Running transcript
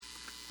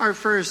Our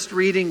first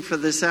reading for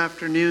this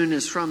afternoon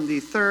is from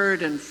the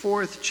 3rd and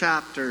 4th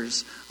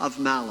chapters of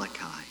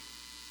Malachi.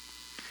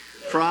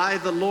 For I,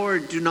 the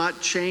Lord, do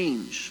not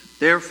change.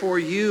 Therefore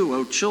you,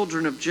 O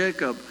children of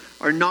Jacob,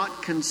 are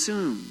not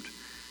consumed.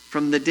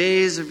 From the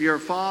days of your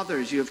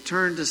fathers you have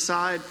turned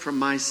aside from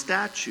my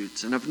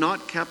statutes and have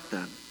not kept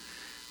them.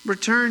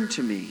 Return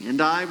to me,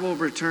 and I will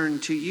return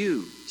to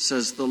you,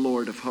 says the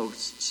Lord of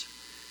hosts.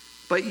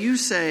 But you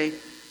say,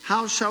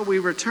 how shall we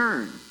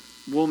return?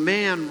 Will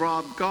man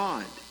rob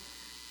God?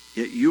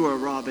 Yet you are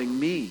robbing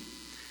me.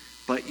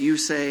 But you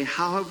say,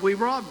 how have we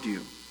robbed you?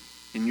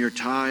 In your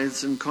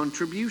tithes and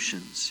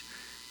contributions.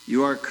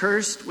 You are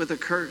cursed with a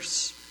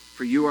curse,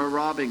 for you are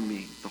robbing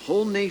me, the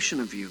whole nation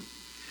of you.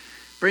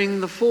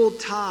 Bring the full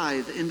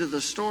tithe into the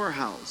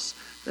storehouse,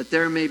 that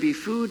there may be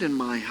food in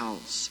my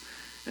house,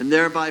 and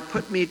thereby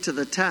put me to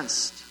the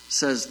test,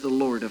 says the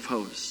Lord of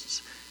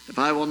hosts. If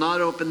I will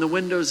not open the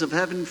windows of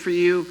heaven for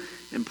you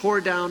and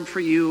pour down for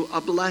you a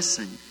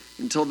blessing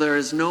until there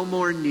is no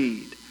more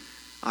need,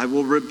 I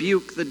will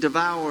rebuke the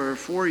devourer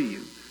for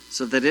you,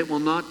 so that it will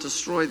not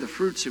destroy the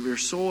fruits of your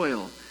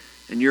soil,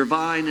 and your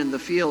vine in the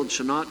field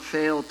shall not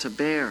fail to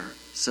bear,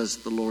 says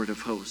the Lord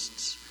of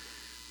hosts.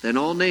 Then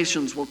all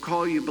nations will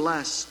call you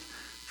blessed,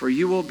 for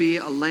you will be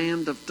a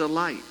land of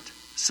delight,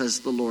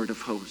 says the Lord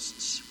of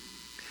hosts.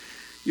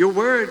 Your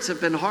words have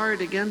been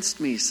hard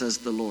against me, says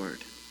the Lord.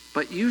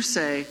 But you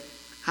say,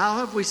 how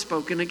have we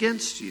spoken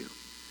against you?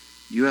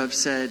 You have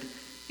said,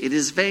 it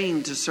is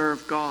vain to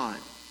serve God.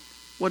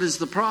 What is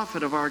the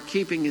profit of our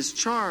keeping his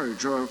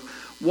charge, or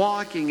of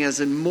walking as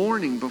in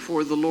mourning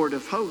before the Lord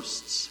of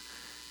hosts?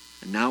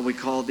 And now we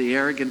call the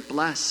arrogant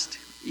blessed.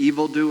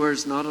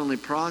 Evildoers not only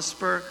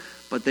prosper,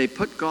 but they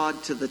put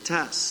God to the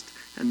test,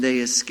 and they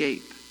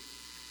escape.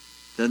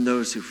 Then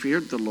those who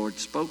feared the Lord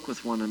spoke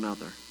with one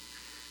another.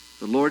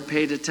 The Lord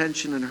paid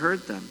attention and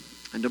heard them,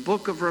 and a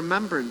book of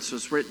remembrance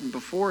was written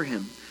before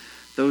him,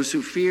 those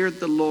who feared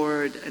the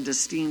Lord and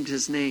esteemed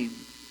his name.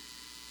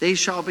 They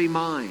shall be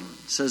mine,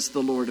 says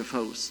the Lord of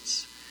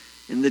hosts,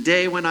 in the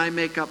day when I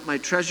make up my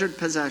treasured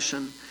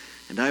possession,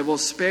 and I will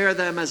spare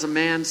them as a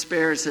man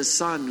spares his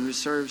son who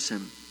serves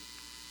him.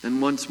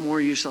 Then once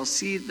more you shall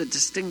see the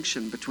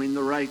distinction between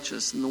the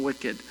righteous and the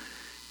wicked,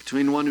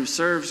 between one who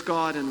serves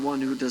God and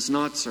one who does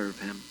not serve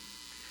him.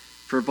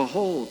 For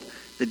behold,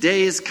 the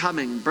day is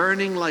coming,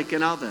 burning like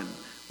an oven,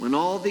 when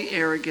all the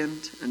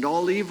arrogant and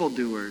all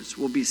evildoers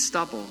will be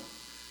stubble.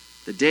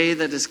 The day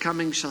that is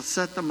coming shall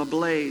set them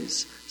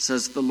ablaze,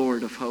 says the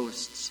Lord of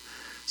hosts,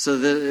 so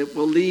that it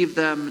will leave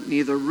them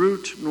neither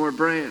root nor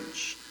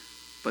branch.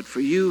 But for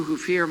you who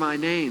fear my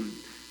name,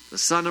 the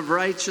Son of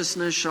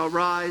Righteousness shall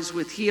rise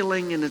with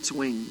healing in its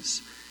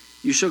wings.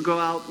 You shall go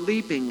out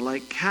leaping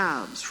like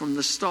calves from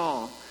the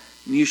stall,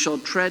 and you shall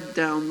tread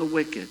down the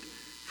wicked,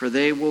 for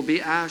they will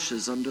be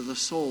ashes under the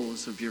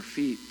soles of your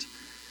feet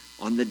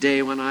on the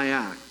day when I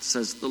act,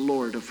 says the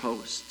Lord of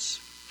hosts.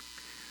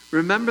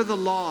 Remember the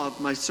law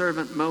of my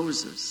servant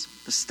Moses,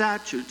 the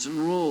statutes and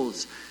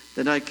rules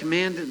that I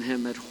commanded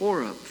him at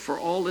Horeb for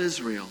all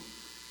Israel.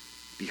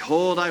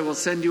 Behold, I will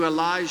send you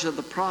Elijah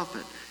the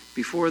prophet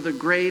before the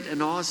great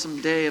and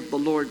awesome day of the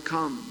Lord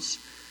comes.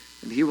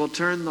 And he will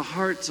turn the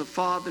hearts of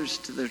fathers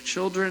to their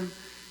children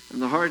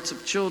and the hearts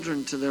of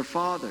children to their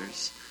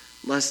fathers,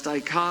 lest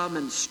I come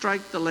and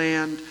strike the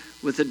land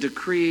with a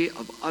decree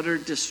of utter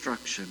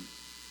destruction.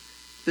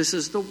 This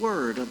is the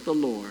word of the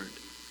Lord.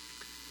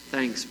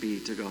 Thanks be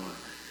to God.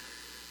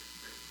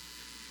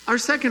 Our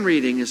second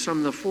reading is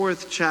from the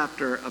 4th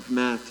chapter of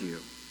Matthew.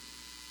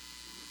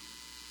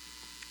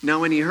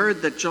 Now when he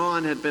heard that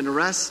John had been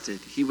arrested,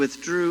 he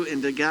withdrew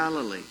into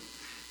Galilee.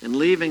 And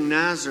leaving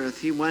Nazareth,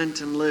 he went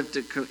and lived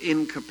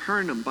in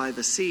Capernaum by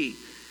the sea,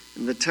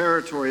 in the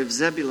territory of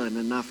Zebulun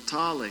and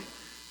Naphtali,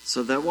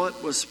 so that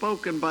what was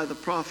spoken by the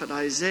prophet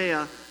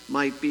Isaiah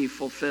might be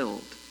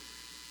fulfilled.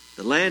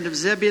 The land of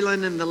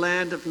Zebulun and the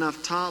land of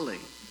Naphtali,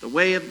 the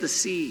way of the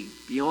sea,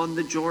 beyond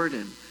the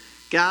Jordan,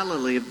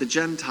 Galilee of the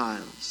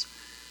Gentiles.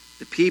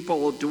 The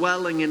people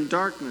dwelling in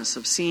darkness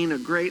have seen a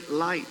great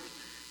light,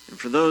 and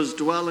for those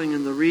dwelling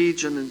in the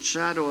region and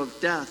shadow of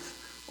death,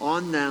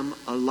 on them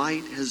a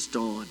light has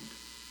dawned.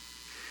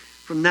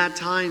 From that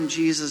time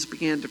Jesus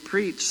began to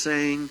preach,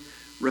 saying,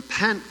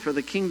 Repent, for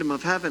the kingdom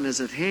of heaven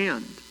is at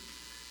hand.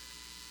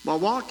 While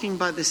walking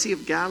by the Sea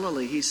of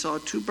Galilee, he saw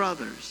two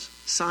brothers,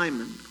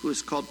 Simon, who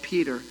is called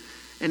Peter,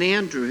 and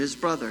Andrew, his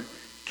brother,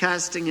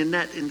 casting a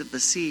net into the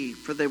sea,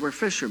 for they were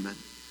fishermen.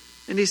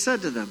 And he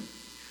said to them,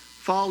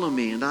 Follow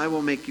me, and I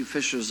will make you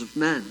fishers of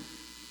men.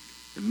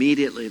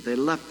 Immediately they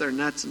left their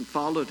nets and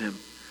followed him.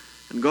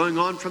 And going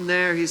on from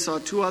there, he saw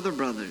two other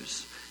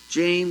brothers,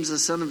 James the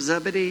son of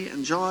Zebedee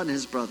and John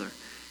his brother,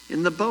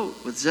 in the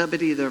boat with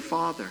Zebedee their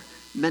father,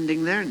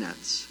 mending their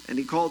nets. And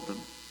he called them.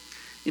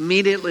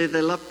 Immediately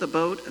they left the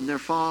boat and their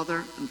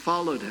father and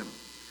followed him.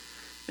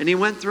 And he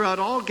went throughout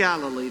all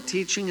Galilee,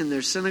 teaching in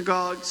their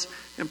synagogues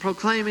and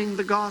proclaiming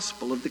the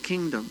gospel of the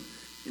kingdom,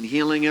 and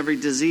healing every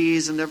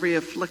disease and every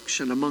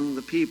affliction among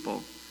the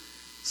people.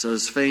 So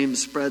his fame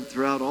spread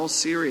throughout all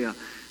Syria,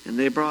 and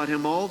they brought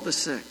him all the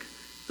sick,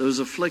 those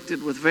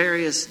afflicted with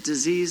various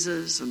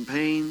diseases and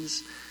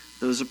pains,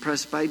 those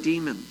oppressed by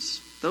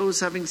demons, those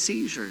having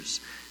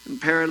seizures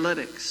and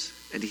paralytics,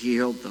 and he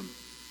healed them.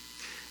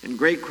 And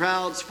great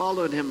crowds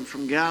followed him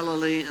from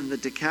Galilee and the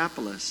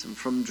Decapolis, and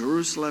from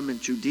Jerusalem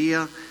and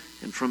Judea,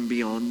 and from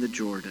beyond the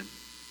Jordan.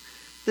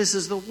 This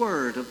is the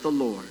word of the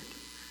Lord.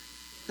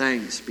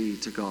 Thanks be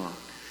to God.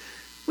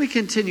 We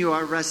continue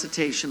our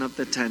recitation of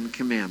the 10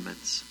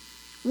 Commandments.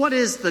 What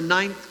is the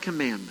 9th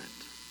commandment?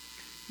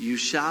 You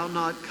shall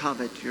not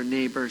covet your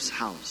neighbor's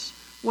house.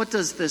 What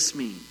does this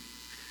mean?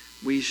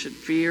 We should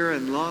fear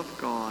and love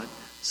God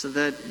so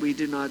that we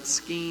do not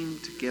scheme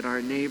to get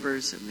our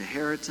neighbor's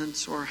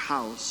inheritance or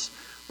house,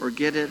 or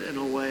get it in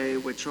a way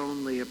which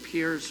only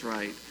appears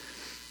right,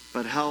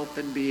 but help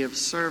and be of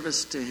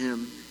service to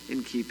him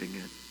in keeping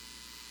it.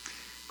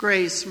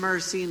 Grace,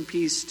 mercy, and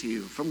peace to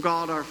you from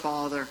God our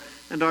Father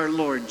and our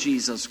Lord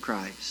Jesus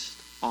Christ.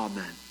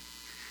 Amen.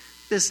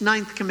 This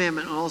 9th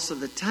commandment and also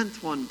the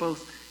 10th one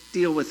both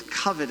deal with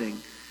coveting.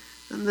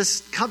 And this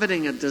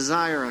coveting, a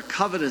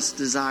covetous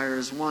desire,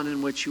 is one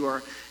in which you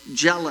are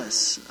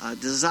jealous,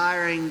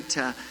 desiring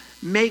to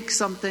make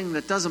something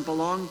that doesn't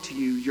belong to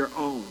you your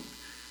own.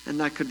 And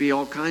that could be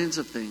all kinds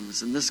of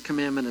things. In this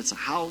commandment, it's a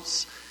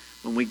house.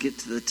 When we get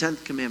to the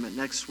 10th commandment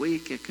next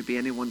week, it could be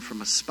anyone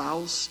from a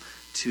spouse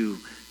to,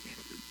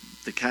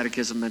 the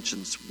Catechism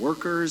mentions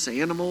workers,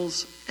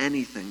 animals,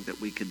 anything that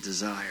we could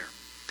desire.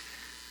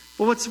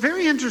 But what's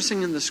very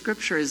interesting in the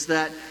scripture is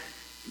that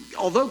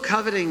although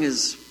coveting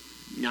is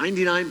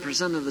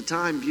 99% of the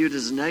time viewed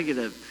as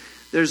negative,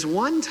 there's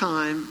one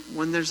time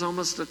when there's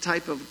almost a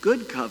type of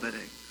good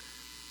coveting.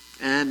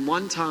 And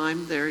one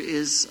time there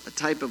is a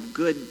type of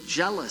good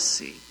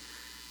jealousy.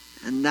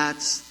 And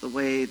that's the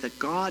way that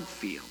God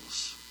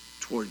feels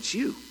towards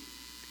you.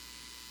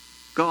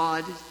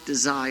 God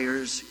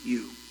desires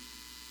you.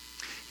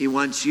 He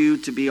wants you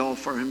to be all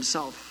for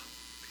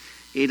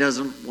himself. He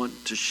doesn't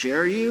want to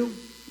share you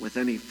with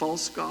any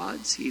false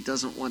gods. He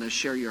doesn't want to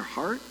share your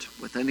heart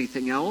with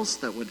anything else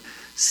that would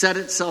set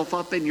itself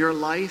up in your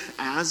life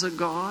as a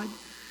god.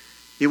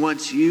 He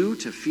wants you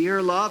to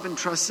fear, love, and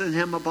trust in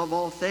him above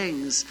all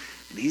things.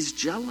 And he's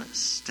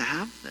jealous to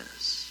have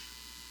this.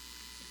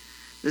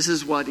 This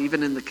is what,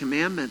 even in the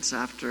commandments,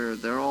 after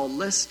they're all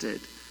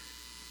listed,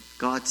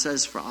 God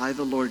says, "For I,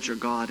 the Lord your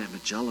God, am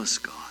a jealous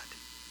God."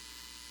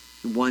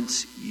 He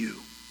wants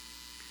you.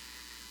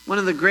 One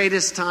of the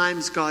greatest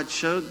times God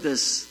showed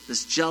this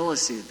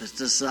jealousy, this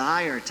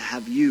desire to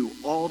have you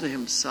all to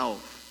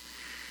himself,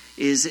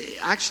 is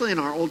actually in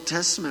our Old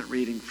Testament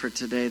reading for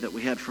today that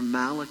we had from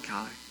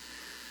Malachi.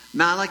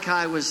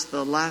 Malachi was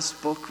the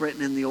last book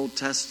written in the Old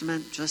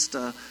Testament, just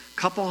a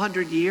couple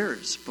hundred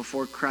years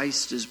before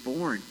Christ is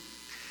born.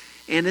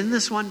 And in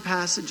this one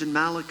passage in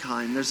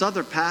Malachi, and there's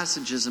other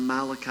passages in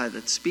Malachi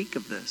that speak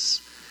of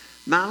this,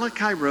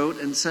 Malachi wrote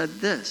and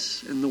said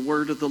this in the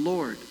word of the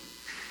Lord: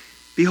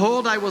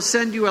 "Behold, I will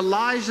send you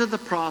Elijah the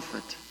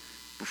prophet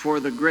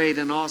before the great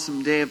and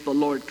awesome day of the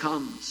Lord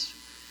comes.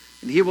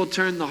 And he will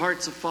turn the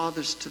hearts of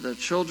fathers to their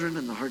children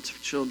and the hearts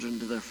of children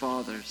to their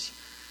fathers,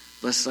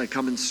 lest I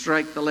come and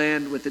strike the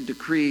land with a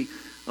decree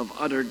of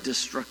utter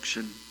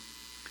destruction."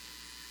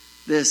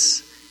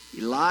 This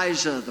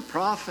Elijah the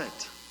prophet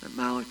that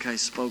Malachi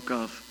spoke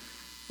of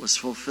was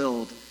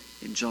fulfilled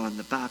in John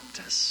the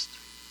Baptist,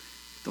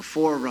 the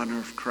forerunner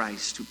of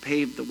Christ, who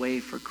paved the way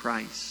for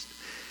Christ.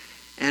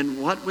 And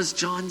what was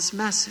John's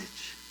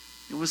message?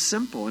 It was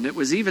simple, and it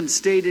was even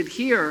stated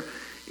here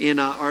in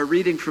our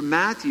reading from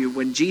Matthew.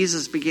 When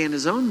Jesus began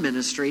his own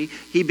ministry,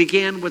 he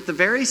began with the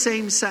very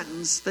same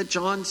sentence that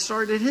John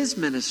started his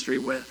ministry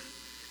with: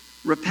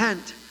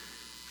 "Repent,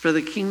 for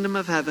the kingdom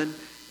of heaven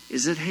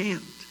is at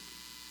hand."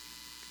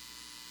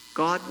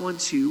 God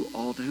wants you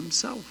all to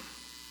himself.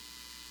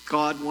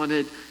 God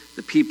wanted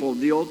the people of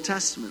the Old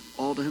Testament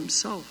all to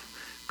himself.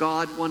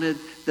 God wanted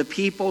the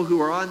people who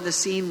were on the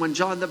scene when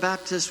John the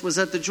Baptist was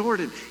at the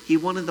Jordan. He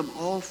wanted them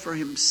all for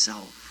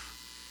himself.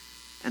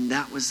 And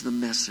that was the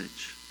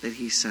message that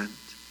he sent.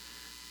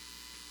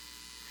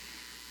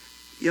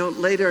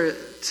 Later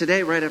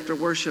today, right after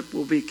worship,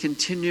 we'll be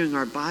continuing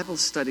our Bible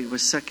study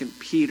with 2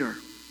 Peter.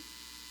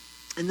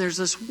 And there's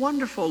this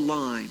wonderful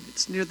line.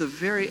 It's near the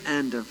very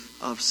end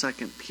of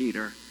 2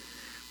 Peter,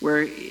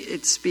 where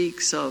it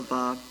speaks of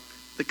the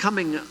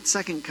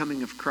second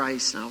coming of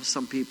Christ. Now,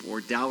 some people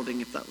were doubting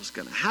if that was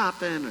going to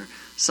happen, or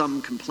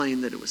some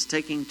complained that it was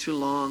taking too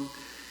long.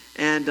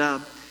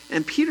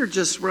 And Peter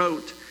just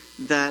wrote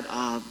that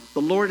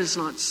the Lord is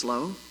not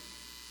slow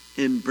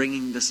in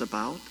bringing this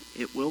about.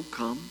 It will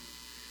come.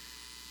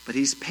 But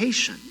he's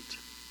patient,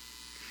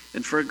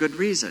 and for a good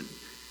reason.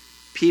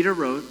 Peter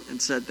wrote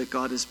and said that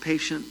God is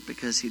patient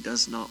because he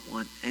does not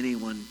want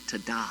anyone to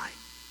die,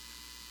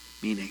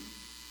 meaning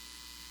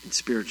in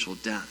spiritual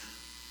death.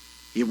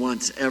 He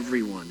wants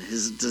everyone.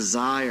 His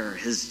desire,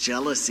 his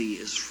jealousy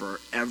is for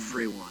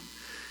everyone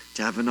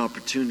to have an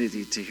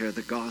opportunity to hear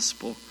the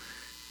gospel,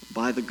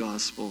 by the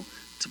gospel,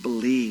 to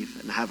believe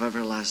and have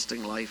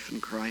everlasting life in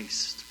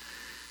Christ.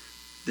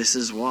 This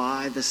is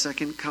why the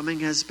second coming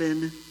has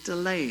been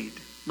delayed.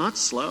 Not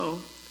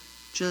slow,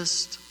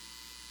 just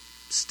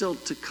still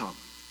to come.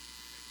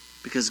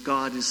 Because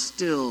God is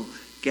still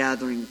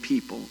gathering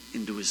people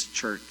into his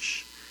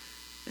church.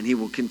 And he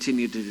will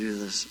continue to do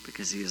this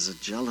because he is a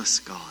jealous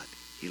God.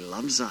 He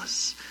loves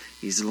us.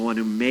 He's the one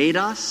who made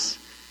us,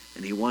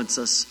 and he wants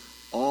us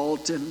all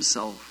to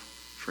himself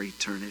for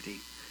eternity.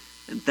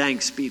 And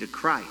thanks be to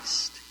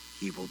Christ,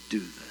 he will do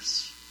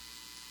this.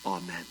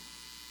 Amen.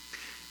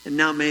 And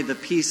now may the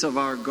peace of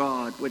our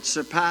God, which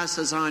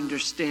surpasses our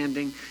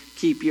understanding,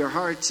 keep your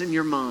hearts and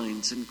your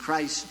minds in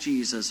Christ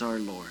Jesus our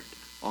Lord.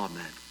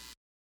 Amen.